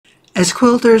As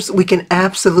quilters, we can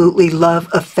absolutely love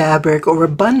a fabric or a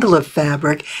bundle of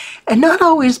fabric and not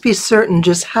always be certain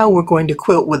just how we're going to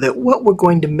quilt with it, what we're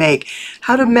going to make,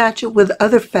 how to match it with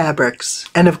other fabrics,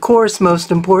 and of course,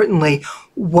 most importantly,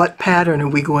 what pattern are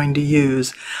we going to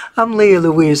use? I'm Lea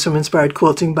Louise from Inspired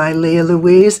Quilting by Lea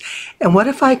Louise, and what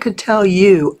if I could tell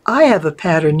you I have a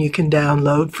pattern you can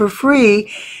download for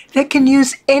free that can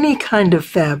use any kind of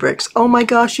fabrics. Oh my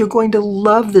gosh, you're going to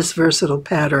love this versatile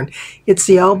pattern. It's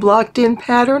the all blocked in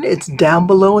pattern. It's down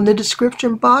below in the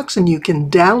description box and you can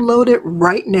download it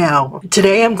right now.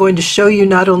 Today I'm going to show you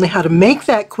not only how to make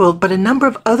that quilt, but a number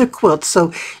of other quilts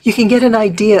so you can get an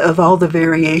idea of all the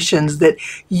variations that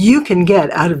you can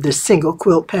get out of this single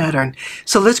quilt pattern.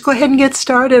 So let's go ahead and get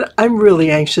started. I'm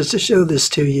really anxious to show this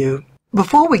to you.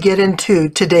 Before we get into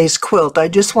today's quilt, I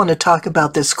just want to talk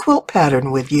about this quilt pattern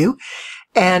with you.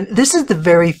 And this is the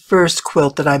very first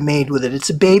quilt that I made with it. It's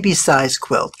a baby size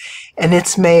quilt, and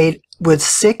it's made with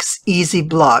 6 easy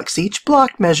blocks. Each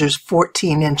block measures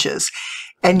 14 inches.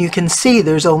 And you can see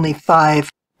there's only 5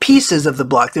 pieces of the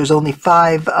block. There's only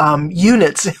 5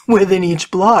 units within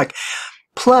each block.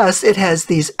 Plus, it has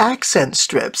these accent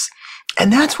strips.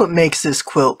 And that's what makes this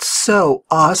quilt so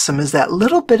awesome, is that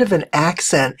little bit of an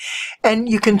accent. And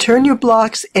you can turn your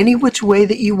blocks any which way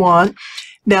that you want.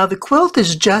 Now, the quilt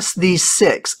is just these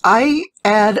 6. I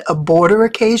add a border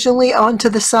occasionally onto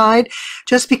the side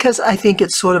just because I think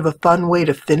it's sort of a fun way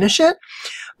to finish it.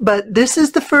 But this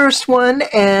is the first one,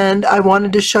 and I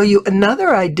wanted to show you another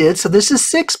I did. So this is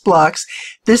 6 blocks.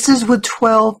 This is with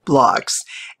 12 blocks.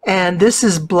 And this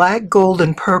is black, gold,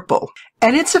 and purple.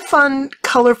 And it's a fun,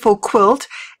 colorful quilt,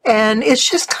 and it's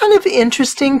just kind of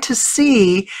interesting to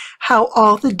see how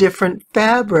all the different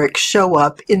fabrics show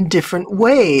up in different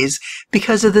ways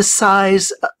because of the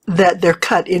size that they're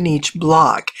cut in each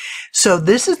block. So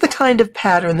this is the kind of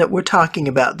pattern that we're talking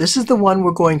about. This is the one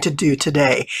we're going to do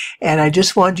today. And I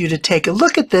just want you to take a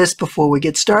look at this before we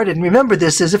get started. And remember,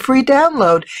 this is a free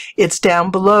download. It's down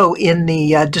below in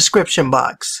the description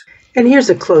box. And here's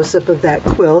a close-up of that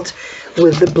quilt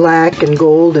with the black and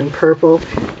gold and purple.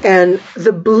 And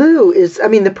the blue is, I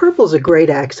mean, the purple is a great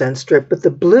accent strip, but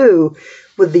the blue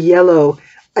with the yellow,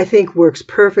 I think works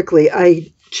perfectly.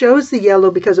 I chose the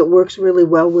yellow because it works really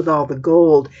well with all the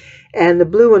gold. And the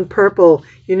blue and purple,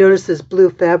 you notice this blue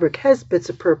fabric has bits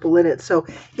of purple in it, so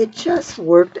it just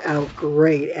worked out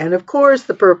great. And of course,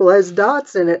 the purple has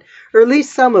dots in it, or at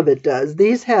least some of it does.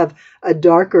 These have a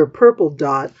darker purple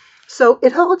dot. So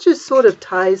it all just sort of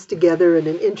ties together in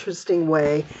an interesting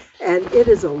way, and it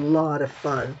is a lot of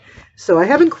fun. So I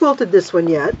haven't quilted this one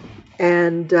yet,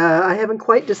 and I haven't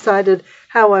quite decided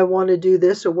how I want to do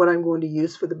this or what I'm going to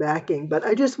use for the backing, but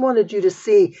I just wanted you to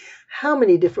see how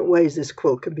many different ways this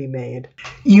quilt can be made.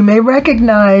 You may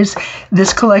recognize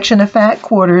this collection of fat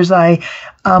quarters. I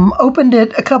opened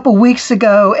it a couple weeks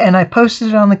ago and I posted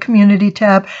it on the community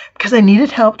tab because I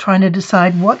needed help trying to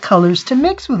decide what colors to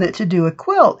mix with it to do a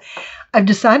quilt. I've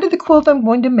decided the quilt I'm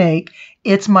going to make.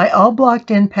 It's my all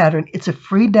blocked in pattern. It's a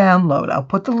free download. I'll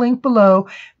put the link below.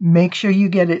 Make sure you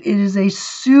get it. It is a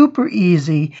super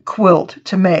easy quilt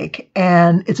to make,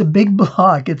 and it's a big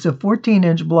block. It's a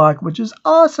 14-inch block, which is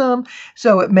awesome.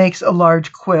 So it makes a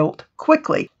large quilt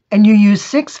quickly. And you use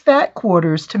 6 fat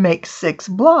quarters to make 6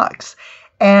 blocks.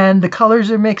 And the colors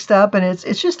are mixed up, and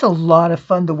it's just a lot of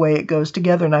fun the way it goes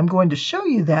together, and I'm going to show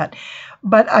you that.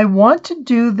 But I want to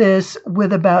do this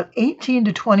with about 18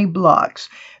 to 20 blocks.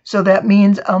 So that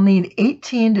means I'll need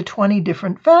 18 to 20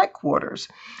 different fat quarters.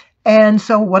 And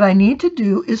so what I need to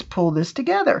do is pull this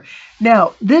together.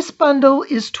 Now, this bundle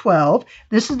is 12.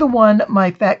 This is the one,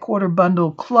 my Fat Quarter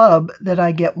Bundle Club, that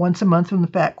I get once a month from the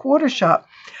Fat Quarter Shop.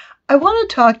 I want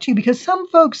to talk to you because some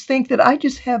folks think that I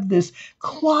just have this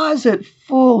closet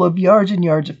full of yards and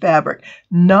yards of fabric.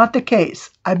 Not the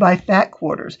case. I buy fat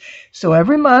quarters. So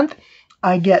every month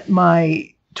I get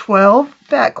my 12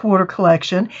 fat quarter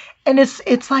collection, and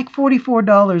it's like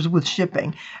 $44 with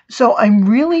shipping. So I'm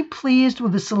really pleased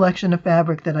with the selection of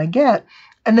fabric that I get.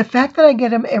 And the fact that I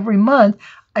get them every month,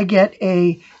 I get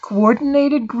a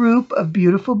coordinated group of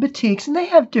beautiful batiks, and they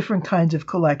have different kinds of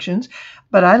collections,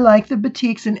 but I like the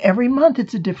batiks, and every month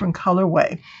it's a different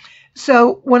colorway.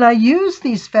 So when I use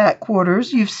these fat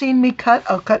quarters, you've seen me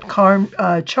I'll cut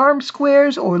charm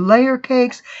squares or layer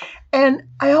cakes, and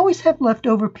I always have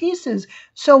leftover pieces.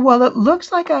 So while it looks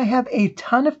like I have a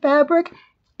ton of fabric,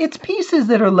 it's pieces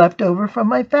that are left over from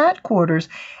my fat quarters.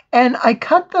 And I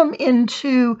cut them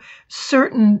into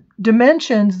certain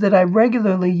dimensions that I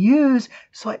regularly use,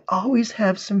 so I always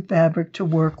have some fabric to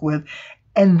work with.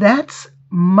 And that's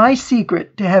my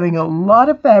secret to having a lot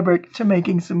of fabric to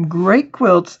making some great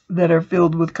quilts that are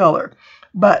filled with color.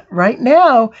 But right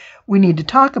now, we need to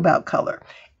talk about color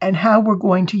and how we're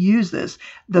going to use this.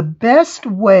 The best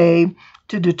way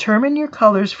to determine your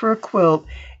colors for a quilt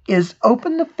is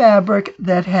open the fabric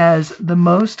that has the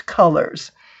most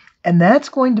colors. And that's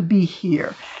going to be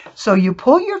here. So you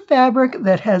pull your fabric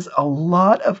that has a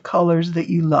lot of colors that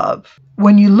you love.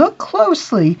 When you look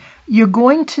closely, you're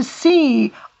going to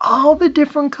see all the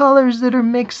different colors that are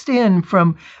mixed in,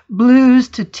 from blues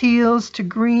to teals to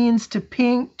greens to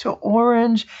pink to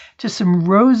orange to some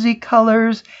rosy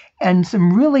colors and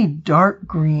some really dark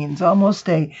greens, almost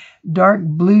a dark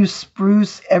blue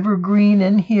spruce evergreen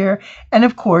in here. And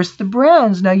of course the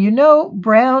browns. Now you know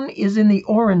brown is in the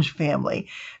orange family.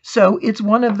 So it's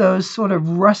one of those sort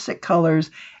of russet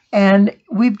colors. And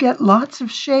we've got lots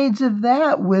of shades of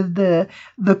that with the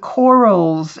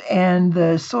corals and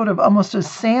the sort of almost a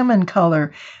salmon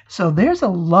color. So there's a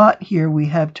lot here we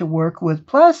have to work with.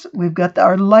 Plus we've got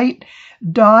our light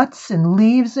dots and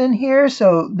leaves in here.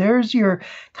 So there's your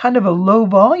kind of a low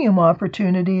volume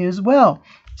opportunity as well.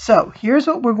 So here's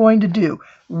what we're going to do.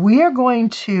 We are going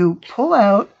to pull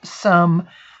out some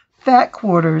fat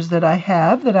quarters that I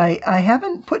have that I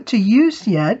haven't put to use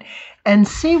yet and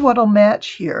see what'll match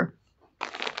here.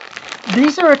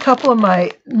 These are a couple of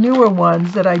my newer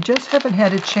ones that I just haven't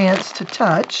had a chance to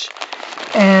touch.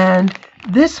 And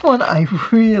this one I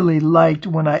really liked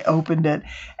when I opened it.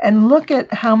 And look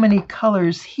at how many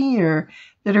colors here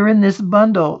that are in this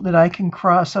bundle that I can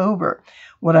cross over.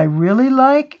 What I really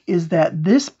like is that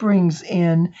this brings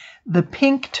in the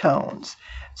pink tones.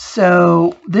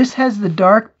 So this has the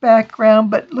dark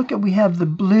background, but look at, we have the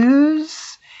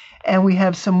blues and we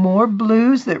have some more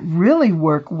blues that really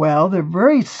work well. They're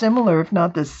very similar, if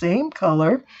not the same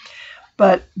color,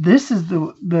 but this is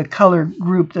the color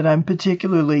group that I'm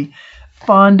particularly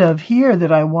fond of here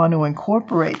that I want to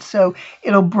incorporate. So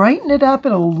it'll brighten it up,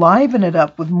 it'll liven it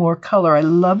up with more color. I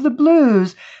love the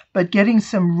blues, but getting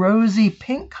some rosy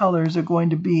pink colors are going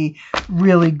to be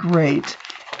really great.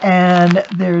 And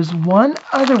there's one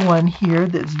other one here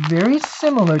that's very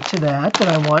similar to that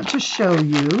I want to show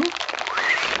you.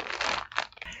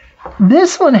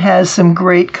 This one has some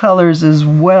great colors as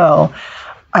well.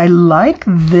 I like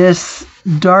this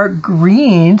dark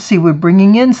green. See, we're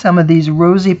bringing in some of these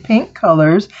rosy pink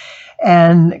colors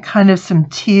and kind of some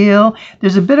teal.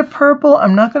 There's a bit of purple.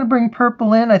 I'm not going to bring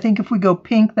purple in. I think if we go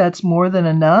pink, that's more than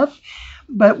enough.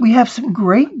 But we have some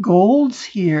great golds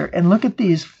here. And look at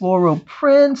these floral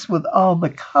prints with all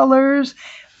the colors.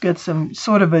 Got some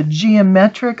sort of a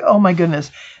geometric. Oh my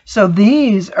goodness. So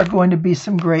these are going to be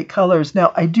some great colors.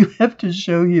 Now, I do have to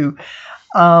show you.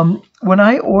 When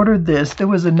I ordered this, there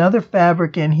was another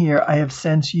fabric in here I have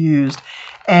since used.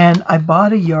 And I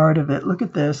bought a yard of it. Look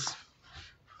at this.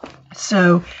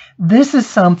 So this is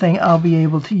something I'll be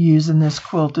able to use in this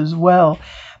quilt as well.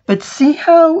 But see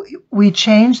how we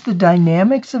changed the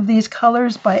dynamics of these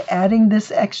colors by adding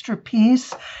this extra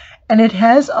piece? And it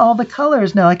has all the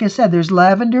colors. Now, like I said, there's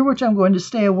lavender, which I'm going to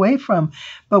stay away from.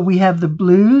 But we have the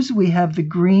blues, we have the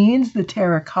greens, the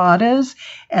terracottas,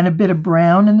 and a bit of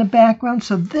brown in the background.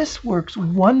 So this works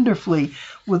wonderfully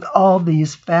with all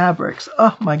these fabrics.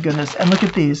 Oh, my goodness. And look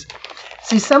at these.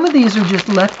 See, some of these are just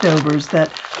leftovers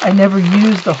that I never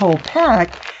use the whole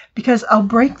pack because I'll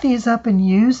break these up and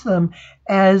use them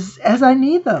as I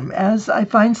need them, as I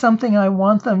find something I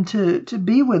want them to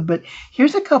be with. But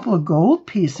here's a couple of gold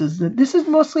pieces. This is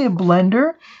mostly a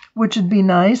blender, which would be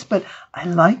nice, but I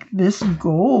like this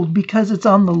gold because it's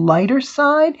on the lighter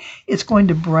side. It's going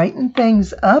to brighten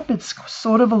things up. It's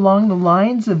sort of along the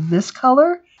lines of this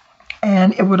color,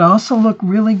 and it would also look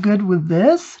really good with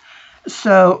this.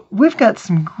 So we've got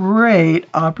some great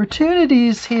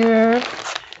opportunities here.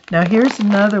 Now here's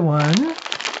another one.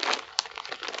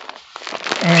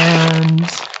 And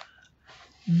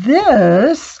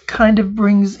this kind of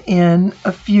brings in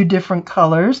a few different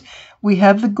colors. We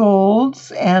have the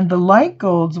golds and the light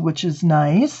golds, which is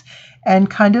nice, and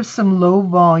kind of some low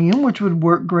volume, which would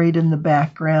work great in the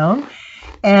background.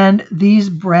 And these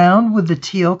brown with the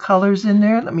teal colors in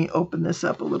there. Let me open this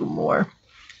up a little more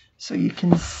so you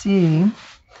can see.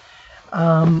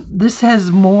 This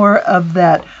has more of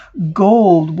that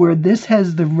gold where this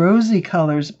has the rosy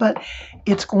colors, but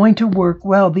it's going to work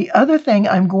well. The other thing,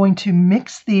 I'm going to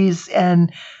mix these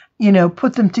and,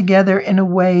 put them together in a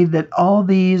way that all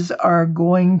these are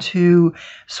going to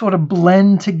sort of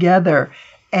blend together.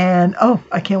 And, oh,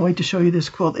 I can't wait to show you this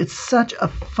quilt. It's such a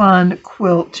fun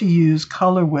quilt to use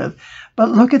color with. But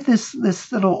look at this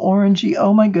little orangey,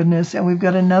 oh my goodness. And we've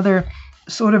got another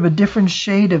sort of a different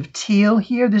shade of teal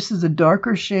here. This is a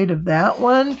darker shade of that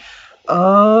one.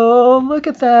 Oh, look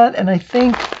at that. And I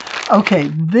think, okay,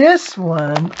 this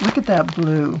one, look at that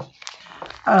blue.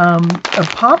 a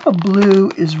pop of blue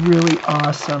is really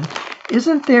awesome.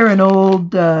 Isn't there an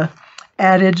old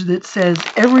adage that says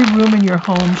every room in your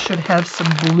home should have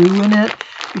some blue in it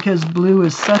because blue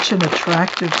is such an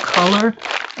attractive color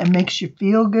and makes you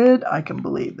feel good? I can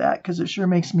believe that because it sure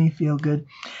makes me feel good.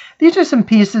 These are some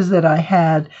pieces that I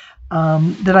had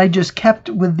that I just kept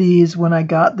with these when I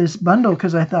got this bundle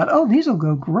because I thought, oh, these will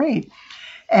go great.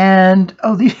 And,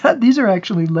 oh, these are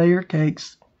actually layer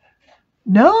cakes.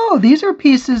 No, these are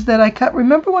pieces that I cut.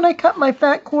 Remember when I cut my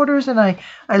fat quarters and I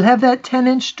have that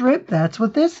 10-inch strip? That's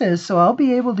what this is. So I'll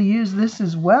be able to use this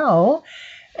as well.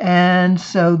 And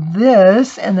so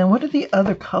this, and then what are the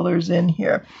other colors in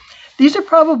here? These are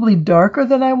probably darker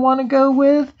than I want to go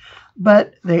with,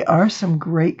 but they are some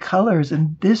great colors.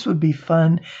 And this would be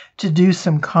fun to do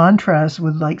some contrast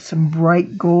with like some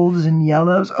bright golds and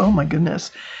yellows. Oh my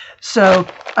goodness. So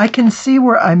I can see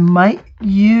where I might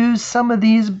use some of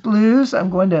these blues. I'm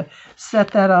going to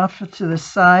set that off to the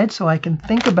side so I can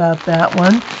think about that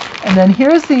one. And then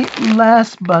here's the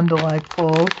last bundle I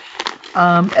pulled.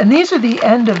 And these are the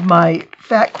end of my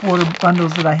fat quarter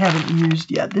bundles that I haven't used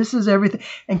yet. This is everything.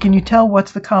 And can you tell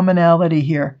what's the commonality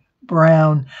here?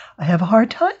 Brown. I have a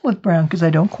hard time with brown because I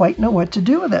don't quite know what to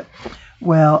do with it.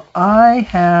 Well, I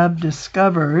have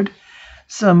discovered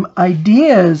some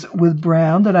ideas with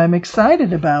brown that I'm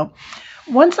excited about.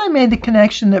 Once I made the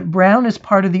connection that brown is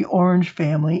part of the orange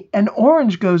family and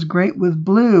orange goes great with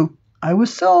blue, I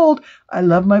was sold. I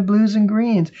love my blues and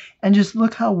greens. And just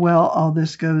look how well all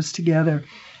this goes together.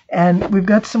 And we've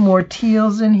got some more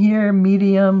teals in here,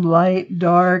 medium, light,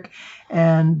 dark,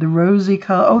 and the rosy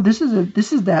color. Oh, this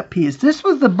is that piece. This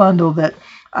was the bundle that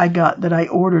I got that I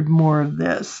ordered more of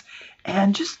this.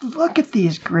 And just look at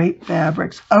these great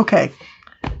fabrics. Okay.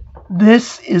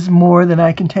 This is more than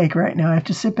I can take right now. I have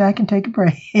to sit back and take a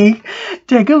break,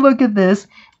 take a look at this,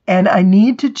 and I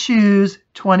need to choose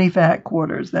 20 fat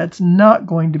quarters. That's not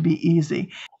going to be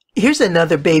easy. Here's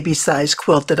another baby size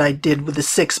quilt that I did with the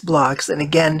 6 blocks, and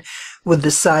again with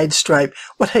the side stripe.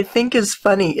 What I think is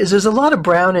funny is there's a lot of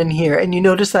brown in here, and you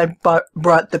notice I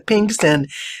brought the pinks in.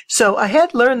 So I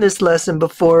had learned this lesson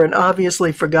before and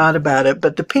obviously forgot about it,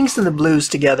 but the pinks and the blues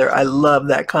together, I love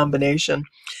that combination.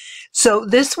 So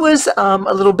this was a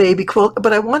little baby quilt,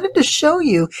 but I wanted to show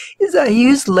you is I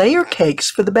used layer cakes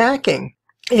for the backing.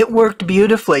 It worked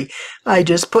beautifully. I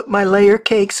just put my layer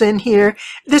cakes in here.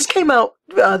 This came out,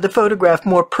 the photograph,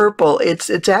 more purple. It's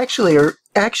actually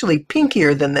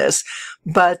pinkier than this,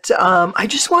 but I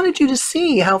just wanted you to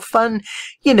see how fun,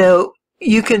 you know,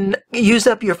 you can use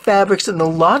up your fabrics in a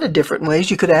lot of different ways.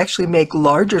 You could actually make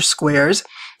larger squares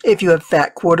if you have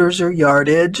fat quarters or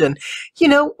yardage, and, you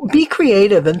know, be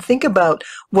creative and think about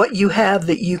what you have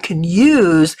that you can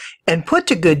use and put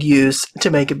to good use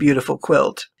to make a beautiful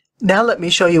quilt. Now let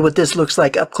me show you what this looks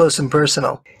like up close and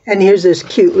personal. And here's this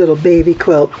cute little baby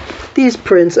quilt. These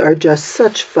prints are just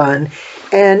such fun,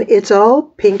 and it's all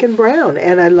pink and brown,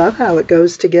 and I love how it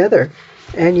goes together.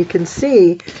 And you can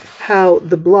see how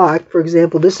the block, for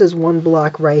example, this is one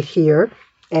block right here,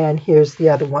 and here's the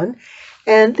other one.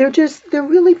 And they're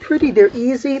really pretty. They're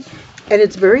easy, and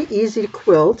it's very easy to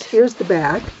quilt. Here's the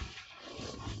back.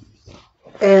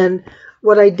 And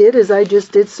what I did is I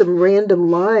just did some random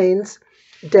lines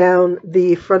down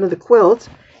the front of the quilt.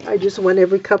 I just went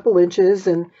every couple inches,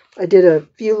 and I did a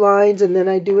few lines, and then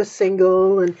I do a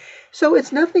single. And so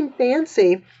it's nothing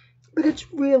fancy, but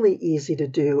it's really easy to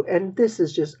do. And this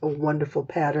is just a wonderful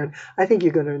pattern. I think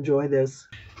you're going to enjoy this.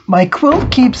 My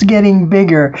quilt keeps getting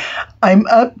bigger. I'm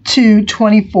up to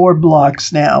 24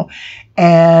 blocks now,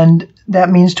 and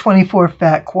that means 24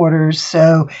 fat quarters.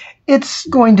 So it's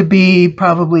going to be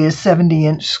probably a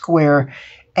 70-inch square.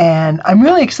 And I'm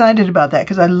really excited about that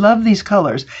because I love these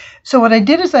colors. So what I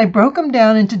did is I broke them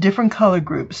down into different color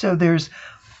groups. So there's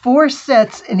 4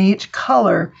 sets in each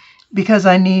color because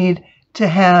I need to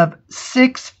have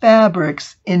 6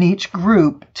 fabrics in each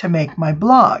group to make my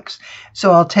blocks.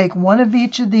 So I'll take one of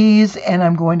each of these and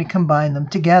I'm going to combine them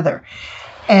together.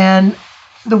 And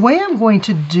the way I'm going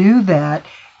to do that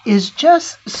is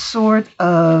just sort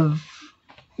of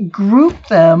group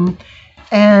them,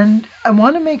 and I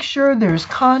want to make sure there's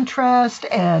contrast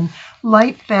and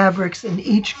light fabrics in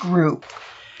each group.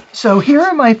 So here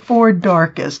are my 4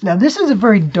 darkest. Now this is a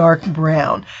very dark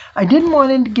brown. I didn't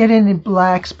want to get any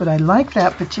blacks, but I like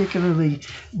that particularly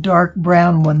dark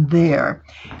brown one there.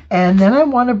 And then I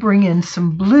want to bring in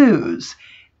some blues.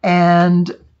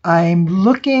 And I'm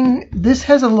looking, this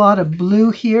has a lot of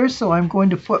blue here, so I'm going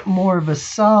to put more of a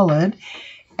solid.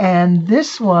 And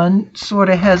this one sort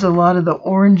of has a lot of the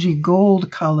orangey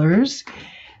gold colors.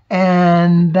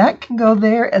 And that can go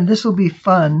there, and this will be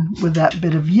fun with that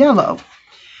bit of yellow.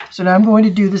 So now I'm going to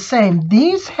do the same.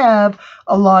 These have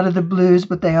a lot of the blues,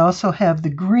 but they also have the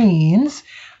greens.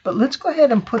 But let's go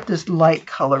ahead and put this light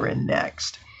color in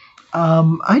next.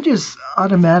 I just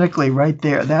automatically right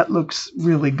there, that looks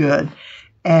really good.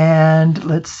 And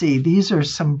let's see, these are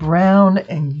some brown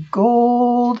and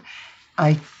gold.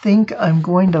 I think I'm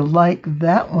going to like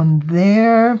that one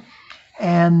there.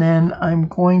 And then I'm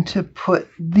going to put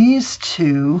these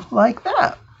two like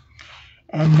that.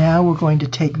 And now we're going to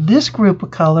take this group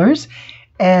of colors,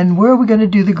 and where are we going to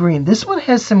do the green? This one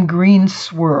has some green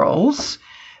swirls,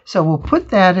 so we'll put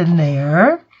that in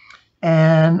there.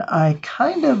 And I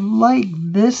kind of like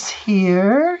this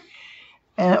here.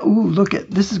 And ooh, look at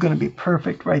this, is going to be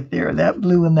perfect right there, that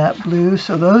blue and that blue.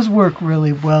 So those work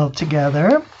really well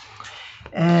together.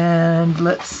 And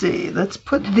let's see, let's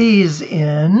put these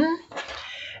in.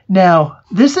 Now,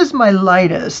 this is my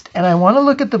lightest, and I want to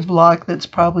look at the block that's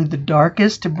probably the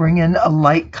darkest to bring in a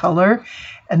light color,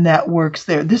 and that works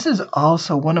there. This is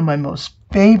also one of my most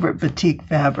favorite batik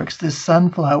fabrics, this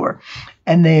sunflower,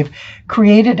 and they've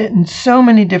created it in so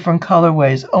many different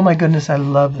colorways. Oh my goodness, I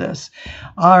love this.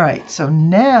 All right, so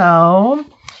now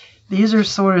these are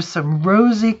sort of some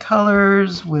rosy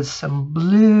colors with some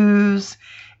blues,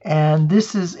 and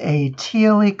this is a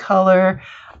tealy color.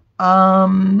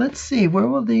 Let's see, where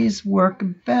will these work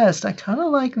best? I kind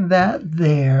of like that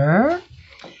there.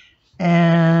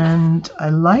 And I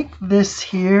like this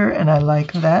here, and I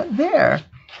like that there.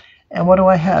 And what do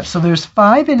I have? So there's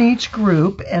 5 in each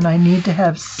group, and I need to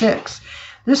have 6.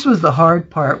 This was the hard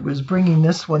part, was bringing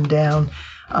this one down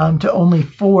to only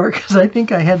 4, because I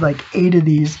think I had like 8 of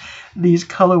these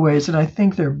colorways, and I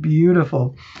think they're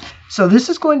beautiful. So this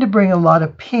is going to bring a lot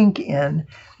of pink in.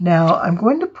 Now I'm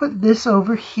going to put this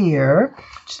over here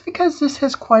just because this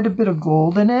has quite a bit of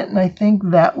gold in it, and I think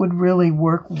that would really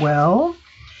work well.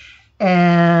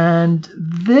 And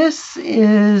this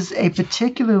is a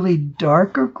particularly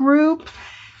darker group,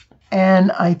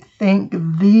 and I think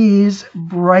these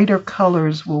brighter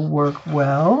colors will work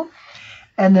well.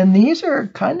 And then these are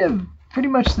kind of pretty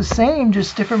much the same,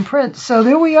 just different prints. So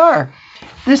there we are.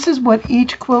 This is what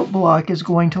each quilt block is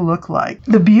going to look like.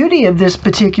 The beauty of this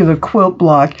particular quilt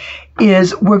block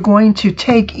is we're going to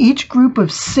take each group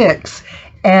of 6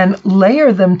 and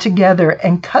layer them together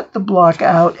and cut the block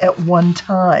out at one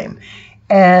time.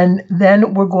 And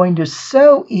then we're going to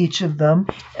sew each of them,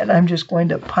 and I'm just going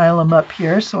to pile them up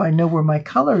here so I know where my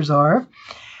colors are.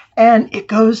 And it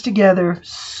goes together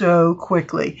so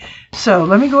quickly. So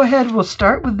let me go ahead, we'll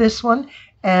start with this one,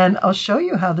 and I'll show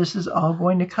you how this is all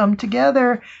going to come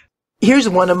together. Here's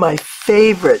one of my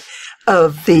favorite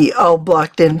of the all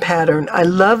blocked in pattern. I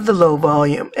love the low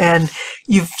volume, and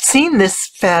you've seen this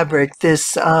fabric,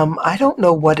 this I don't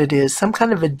know what it is, some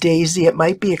kind of a daisy, it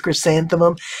might be a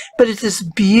chrysanthemum, but it's this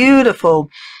beautiful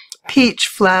peach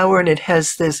flower, and it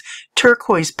has this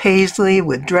turquoise paisley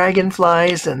with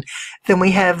dragonflies, and then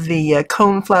we have the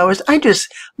cone flowers. I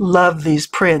just love these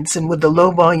prints, and with the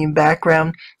low volume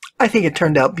background, I think it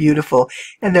turned out beautiful.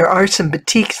 And there are some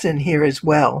batiks in here as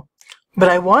well. But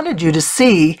I wanted you to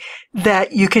see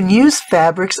that you can use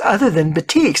fabrics other than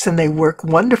batiks, and they work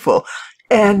wonderful.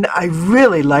 And I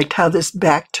really liked how this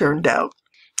back turned out.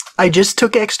 I just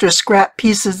took extra scrap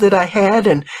pieces that I had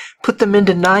and put them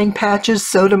into 9 patches,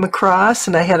 sewed them across,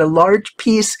 and I had a large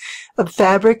piece of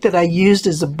fabric that I used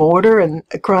as a border and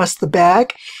across the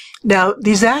back. Now,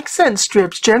 these accent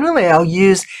strips, generally I'll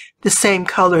use the same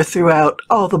color throughout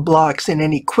all the blocks in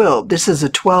any quilt. This is a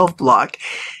 12 block.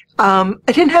 I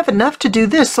didn't have enough to do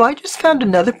this, so I just found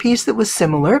another piece that was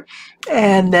similar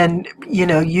and then,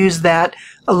 use that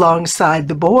alongside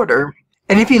the border.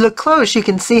 And if you look close, you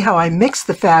can see how I mix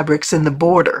the fabrics in the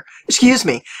border. Excuse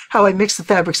me, how I mix the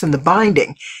fabrics in the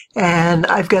binding. And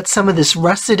I've got some of this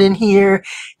russet in here,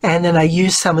 and then I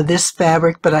used some of this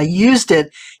fabric, but I used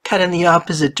it kind of in the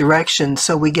opposite direction,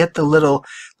 so we get the little,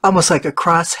 almost like a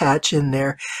crosshatch in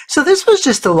there. So this was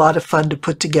just a lot of fun to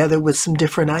put together with some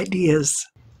different ideas.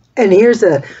 And here's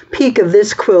a peek of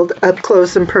this quilt up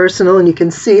close and personal, and you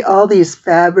can see all these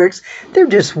fabrics. They're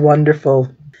just wonderful.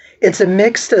 It's a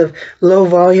mix of low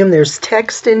volume. There's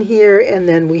text in here, and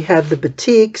then we have the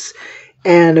batiks,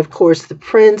 and of course the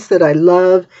prints that I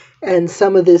love, and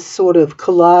some of this sort of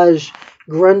collage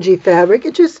grungy fabric.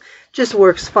 It just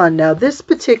works fun. Now this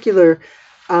particular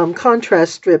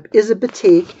contrast strip is a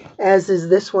batik, as is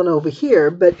this one over here,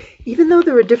 but even though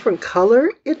they're a different color,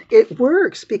 it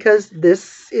works because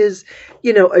this is,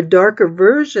 a darker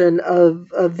version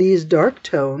of these dark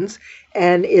tones,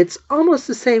 and it's almost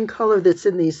the same color that's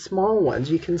in these small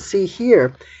ones. You can see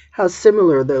here how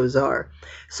similar those are.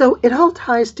 So it all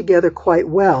ties together quite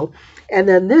well. And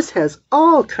then this has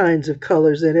all kinds of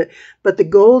colors in it, but the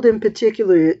gold in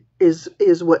particular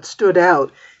is what stood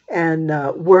out and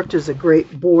worked as a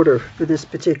great border for this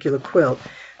particular quilt.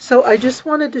 So I just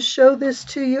wanted to show this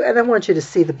to you, and I want you to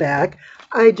see the back.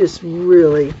 I just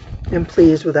really am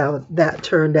pleased with how that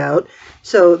turned out.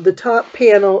 So the top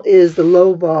panel is the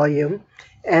low volume,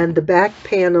 and the back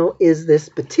panel is this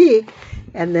batik,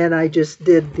 and then I just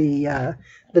did the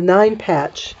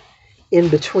 9-patch in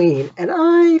between, and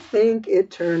I think it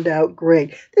turned out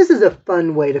great. This is a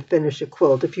fun way to finish a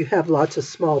quilt if you have lots of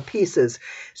small pieces.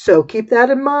 So keep that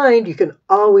in mind. You can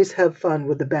always have fun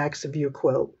with the backs of your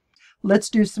quilt. Let's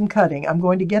do some cutting. I'm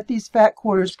going to get these fat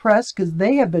quarters pressed because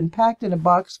they have been packed in a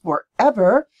box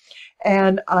forever.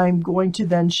 And I'm going to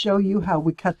then show you how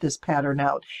we cut this pattern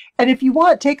out. And if you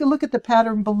want, take a look at the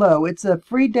pattern below. It's a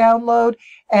free download,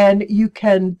 and you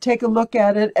can take a look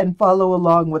at it and follow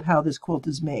along with how this quilt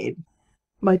is made.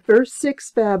 My first 6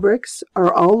 fabrics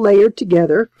are all layered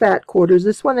together, fat quarters.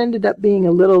 This one ended up being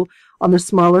a little on the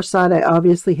smaller side. I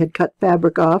obviously had cut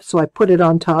fabric off, so I put it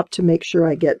on top to make sure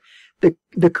I get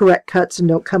the correct cuts and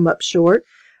don't come up short.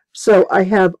 So I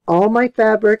have all my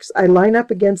fabrics. I line up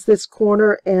against this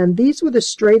corner, and these were the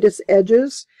straightest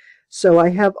edges. So I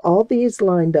have all these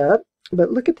lined up.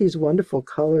 But look at these wonderful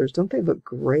colors. Don't they look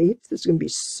great? This is going to be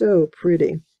so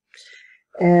pretty.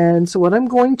 And so what I'm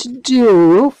going to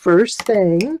do, first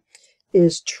thing,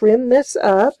 is trim this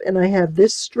up. And I have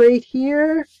this straight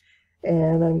here.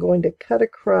 And I'm going to cut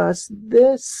across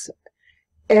this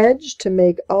edge to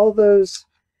make all those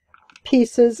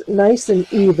pieces nice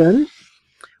and even.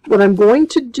 What I'm going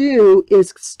to do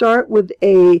is start with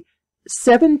a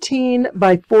 17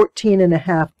 by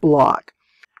 14.5 block.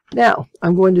 Now,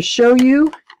 I'm going to show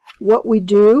you what we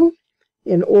do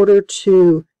in order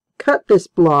to cut this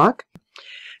block.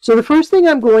 So the first thing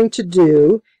I'm going to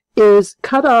do is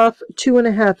cut off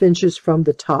 2.5 inches from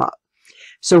the top.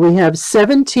 So we have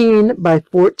 17 by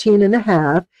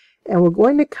 14.5, and we're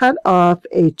going to cut off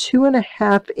a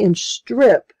 2.5 inch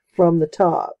strip from the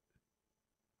top.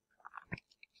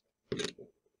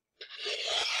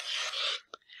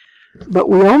 But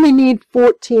we only need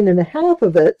 14.5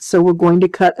 of it, so we're going to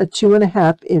cut a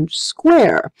 2.5 inch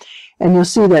square. And you'll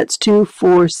see that's 2,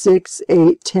 4, 6,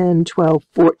 8, 10, 12,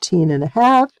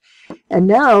 14.5. And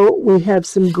now we have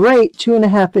some great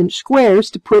 2.5 inch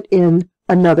squares to put in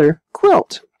another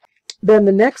quilt. Then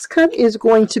the next cut is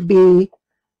going to be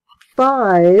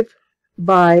 5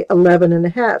 by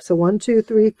 11.5. So 1, 2,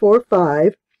 3, 4,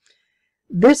 5.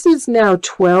 This is now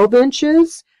 12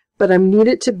 inches, but I need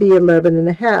it to be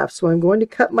 11.5. So I'm going to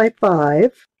cut my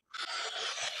 5,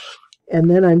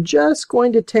 and then I'm just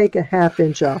going to take a 1/2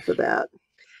 inch off of that.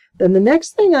 Then the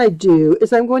next thing I do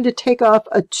is I'm going to take off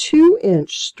a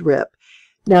 2-inch strip.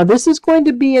 Now this is going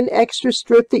to be an extra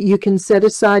strip that you can set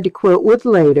aside to quilt with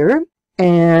later,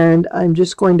 and I'm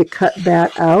just going to cut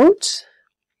that out,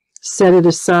 set it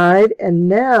aside, and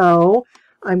now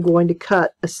I'm going to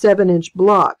cut a 7-inch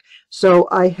block. So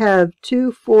I have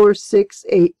 2, 4, 6,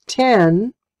 8,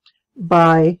 10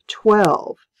 by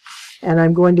 12, and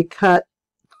I'm going to cut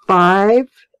 5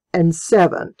 and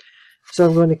 7. So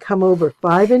I'm going to come over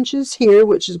 5 inches here,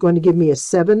 which is going to give me a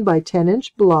 7 by 10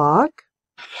 inch block.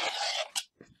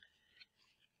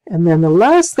 And then the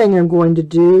last thing I'm going to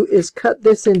do is cut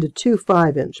this into 2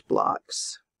 5-inch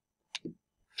blocks.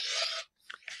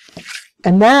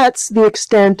 And that's the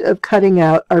extent of cutting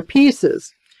out our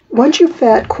pieces. Once your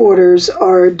fat quarters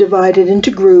are divided into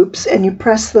groups and you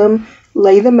press them,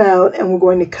 lay them out, and we're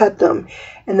going to cut them.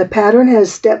 And the pattern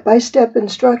has step-by-step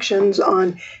instructions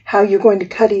on how you're going to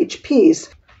cut each piece.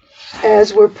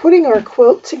 As we're putting our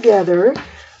quilt together,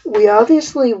 we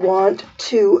obviously want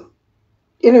to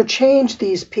interchange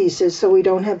these pieces so we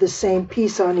don't have the same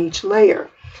piece on each layer.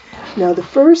 Now the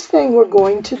first thing we're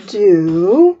going to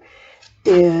do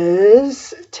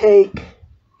is take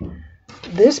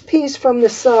this piece from the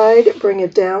side, bring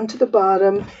it down to the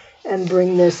bottom, and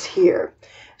bring this here.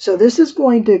 So this is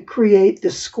going to create the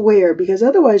square, because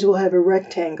otherwise we'll have a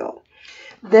rectangle.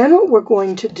 Then what we're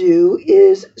going to do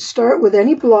is start with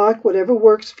any block, whatever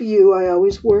works for you. I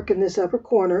always work in this upper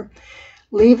corner.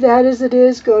 Leave that as it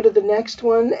is, go to the next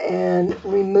one, and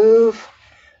remove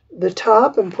the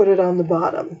top and put it on the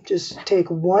bottom. Just take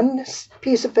one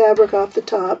piece of fabric off the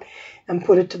top and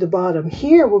put it to the bottom.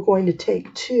 Here we're going to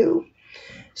take 2.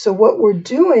 So what we're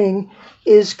doing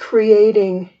is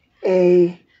creating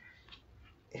a,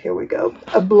 here we go,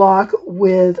 a block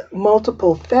with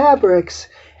multiple fabrics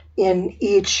in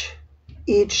each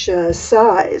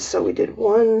size. So we did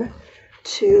 1,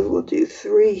 2, we'll do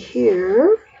 3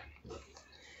 here.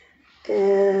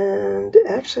 And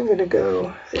actually I'm going to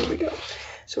go, there we go.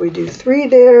 So we do 3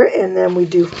 there, and then we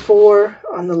do 4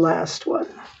 on the last one.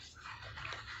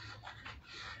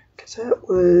 Because that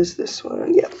was this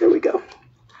one. Yeah, there we go.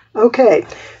 Okay,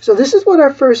 so this is what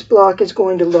our first block is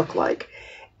going to look like.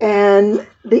 And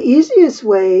the easiest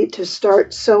way to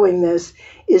start sewing this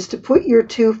is to put your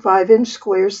 2 5-inch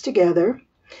squares together,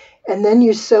 and then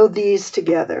you sew these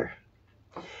together.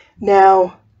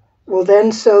 Now, we'll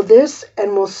then sew this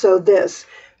and we'll sew this.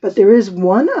 But there is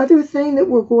one other thing that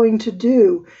we're going to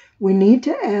do. We need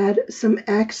to add some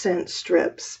accent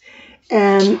strips.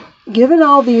 And given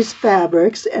all these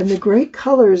fabrics and the great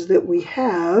colors that we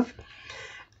have,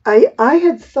 I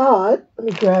had thought, let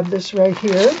me grab this right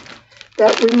here,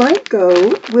 that we might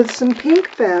go with some pink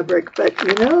fabric. But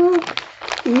you know,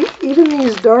 even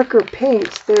these darker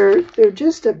pinks, they're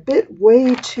just a bit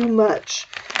way too much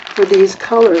for these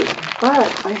colors.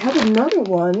 But I have another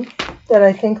one that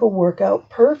I think will work out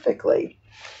perfectly.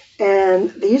 And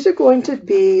these are going to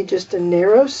be just a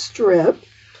narrow strip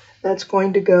that's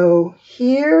going to go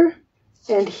here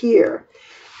and here.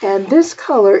 And this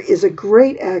color is a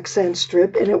great accent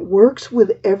strip, and it works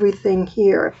with everything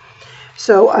here.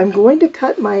 So I'm going to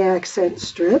cut my accent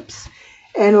strips,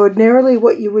 and ordinarily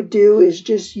what you would do is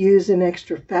just use an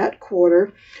extra fat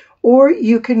quarter, or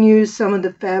you can use some of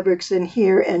the fabrics in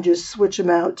here and just switch them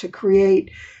out to create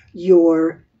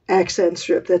your accent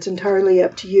strip. That's entirely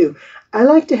up to you. I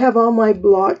like to have all my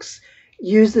blocks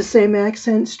use the same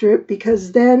accent strip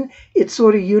because then it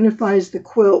sort of unifies the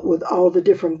quilt with all the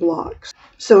different blocks.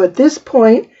 So at this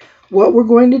point, what we're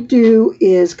going to do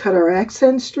is cut our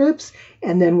accent strips,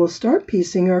 and then we'll start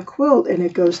piecing our quilt, and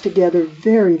it goes together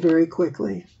very, very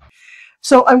quickly.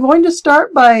 So I'm going to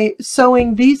start by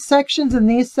sewing these sections and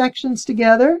these sections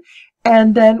together,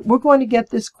 and then we're going to get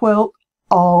this quilt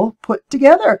all put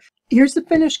together. Here's the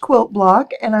finished quilt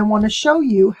block, and I want to show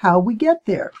you how we get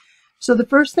there. So the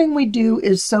first thing we do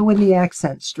is sew in the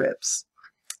accent strips.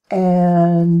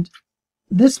 And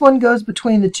this one goes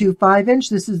between the 2 5-inch.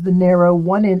 This is the narrow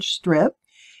 1-inch strip.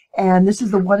 And this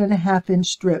is the 1.5-inch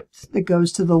strip that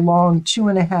goes to the long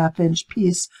 2.5-inch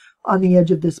piece on the edge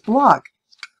of this block.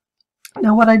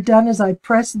 Now what I've done is I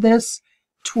press this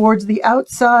towards the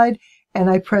outside, and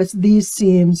I press these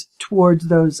seams towards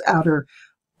those outer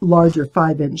larger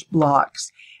 5-inch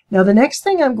blocks. Now the next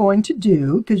thing I'm going to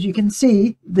do, because you can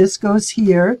see this goes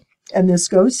here and this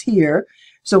goes here,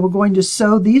 so we're going to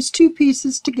sew these 2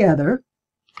 pieces together,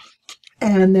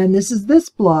 and then this is this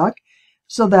block,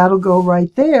 so that'll go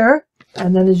right there,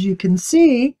 and then as you can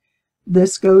see,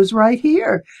 this goes right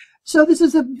here. So this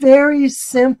is a very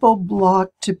simple block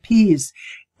to piece.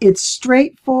 It's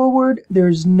straightforward,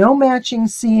 there's no matching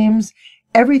seams,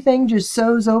 everything just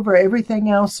sews over everything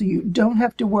else, so you don't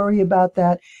have to worry about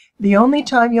that. The only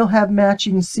time you'll have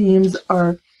matching seams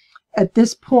are at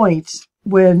this point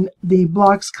when the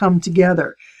blocks come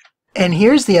together. And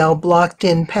here's the all blocked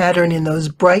in pattern in those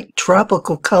bright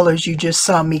tropical colors you just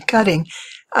saw me cutting.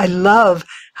 I love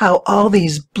how all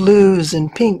these blues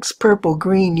and pinks, purple,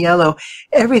 green, yellow,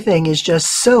 everything is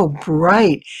just so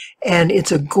bright, and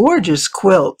it's a gorgeous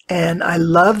quilt, and I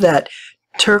love that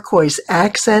turquoise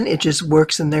accent. It just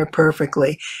works in there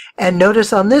perfectly. And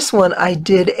notice on this one I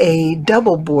did a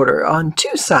double border on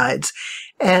 2 sides,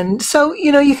 and so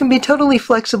you know you can be totally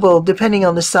flexible depending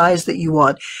on the size that you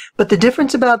want. But the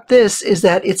difference about this is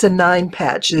that it's a 9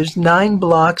 patch. There's 9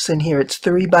 blocks in here. It's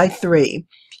 3 by 3,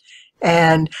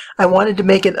 and I wanted to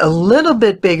make it a little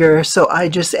bit bigger, so I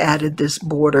just added this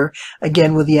border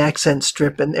again with the accent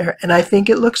strip in there, and I think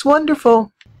it looks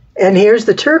wonderful. And here's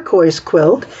the turquoise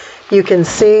quilt. You can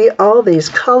see all these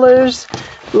colors.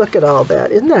 Look at all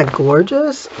that. Isn't that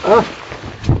gorgeous?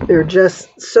 Oh, they're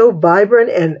just so vibrant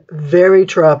and very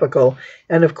tropical.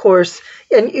 And of course,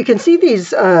 and you can see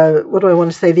these, what do I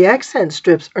want to say? The accent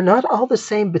strips are not all the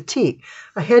same batik.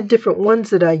 I had different ones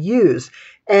that I use.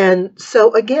 And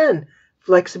so again,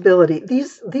 flexibility.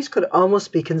 These could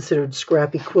almost be considered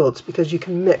scrappy quilts because you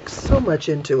can mix so much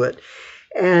into it.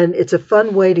 And it's a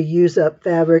fun way to use up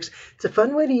fabrics. It's a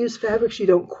fun way to use fabrics you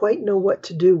don't quite know what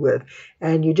to do with.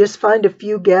 And you just find a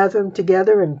few, gather them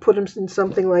together and put them in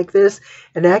something like this.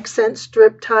 An accent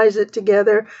strip ties it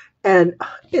together, and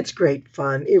it's great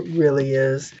fun. It really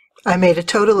is. I made a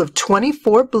total of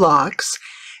 24 blocks.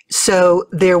 So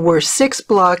there were 6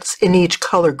 blocks in each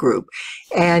color group.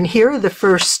 And here are the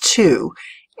first 2.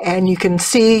 And you can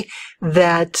see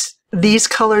that these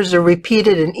colors are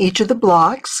repeated in each of the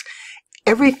blocks.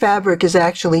 Every fabric is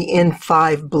actually in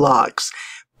 5 blocks,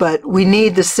 but we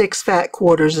need the 6 fat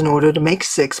quarters in order to make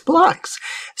 6 blocks.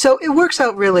 So it works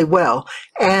out really well,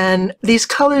 and these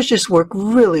colors just work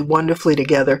really wonderfully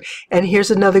together. And here's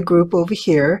another group over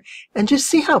here, and just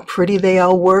see how pretty they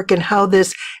all work and how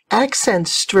this accent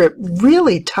strip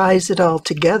really ties it all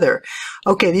together.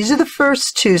 Okay, these are the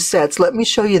first 2 sets. Let me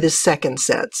show you the second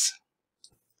sets.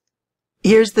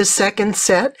 Here's the second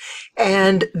set,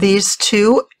 and these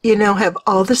 2, have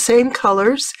all the same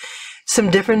colors, some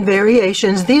different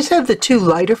variations. These have the 2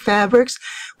 lighter fabrics,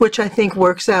 which I think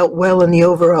works out well in the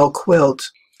overall quilt.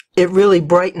 It really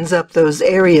brightens up those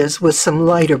areas with some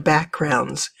lighter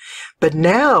backgrounds. But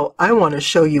now I want to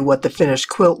show you what the finished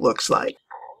quilt looks like.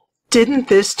 Didn't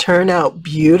this turn out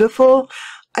beautiful?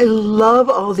 I love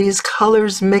all these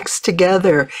colors mixed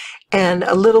together, and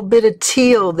a little bit of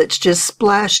teal that's just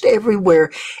splashed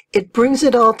everywhere. It brings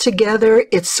it all together.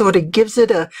 It sort of gives it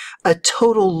a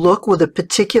total look with a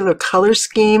particular color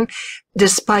scheme,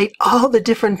 despite all the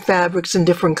different fabrics and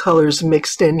different colors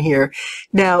mixed in here.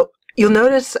 Now, you'll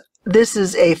notice this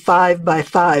is a 5 by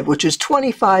 5, which is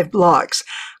 25 blocks.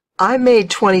 I made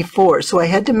 24, so I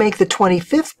had to make the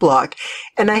 25th block,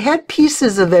 and I had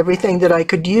pieces of everything that I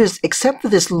could use except for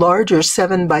this larger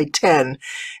 7 by 10.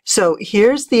 So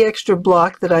here's the extra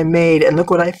block that I made, and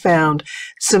look what I found,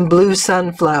 some blue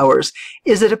sunflowers.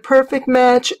 Is it a perfect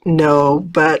match? No,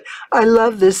 but I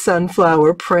love this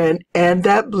sunflower print, and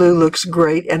that blue looks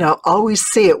great, and I'll always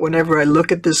see it whenever I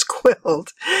look at this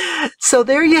quilt. So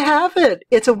there you have it.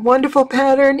 It's a wonderful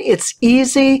pattern. It's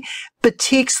easy.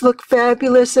 Batiks look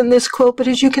fabulous in this quilt, but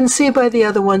as you can see by the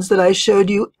other ones that I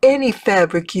showed you, any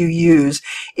fabric you use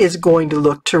is going to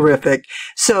look terrific.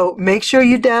 So make sure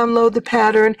you download the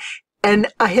pattern, and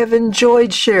I have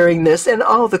enjoyed sharing this and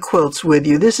all the quilts with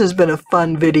you. This has been a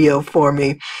fun video for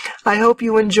me. I hope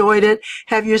you enjoyed it.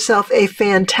 Have yourself a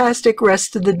fantastic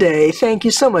rest of the day. Thank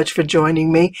you so much for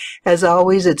joining me. As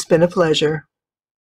always, it's been a pleasure.